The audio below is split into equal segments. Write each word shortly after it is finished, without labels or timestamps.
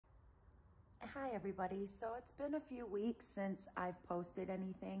Hi everybody. So it's been a few weeks since I've posted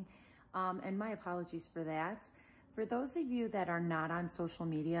anything, and my apologies for that. For those of you that are not on social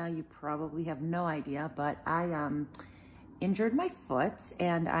media, you probably have no idea, but I injured my foot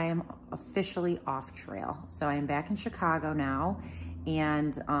and I am officially off trail. So I am back in Chicago now,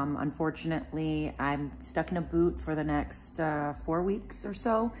 and unfortunately I'm stuck in a boot for the next 4 weeks or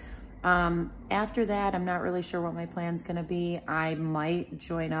so. After that, I'm not really sure what my plan's gonna be. I might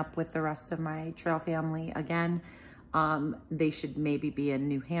join up with the rest of my trail family again. They should maybe be in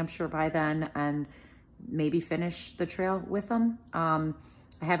New Hampshire by then and maybe finish the trail with them. I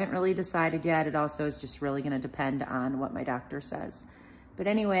haven't really decided yet. It also is just really gonna depend on what my doctor says. But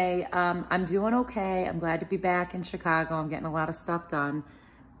anyway, I'm doing okay. I'm glad to be back in Chicago. I'm getting a lot of stuff done.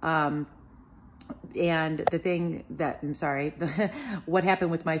 And the thing that, what happened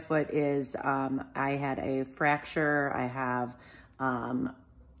with my foot is I had a fracture. I have plantar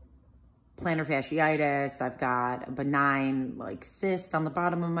fasciitis. I've got a benign cyst on the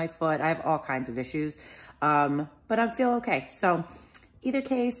bottom of my foot. I have all kinds of issues, but I feel okay. So either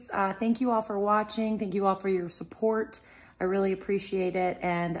case, thank you all for watching. Thank you all for your support. I really appreciate it.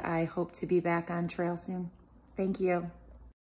 And I hope to be back on trail soon. Thank you.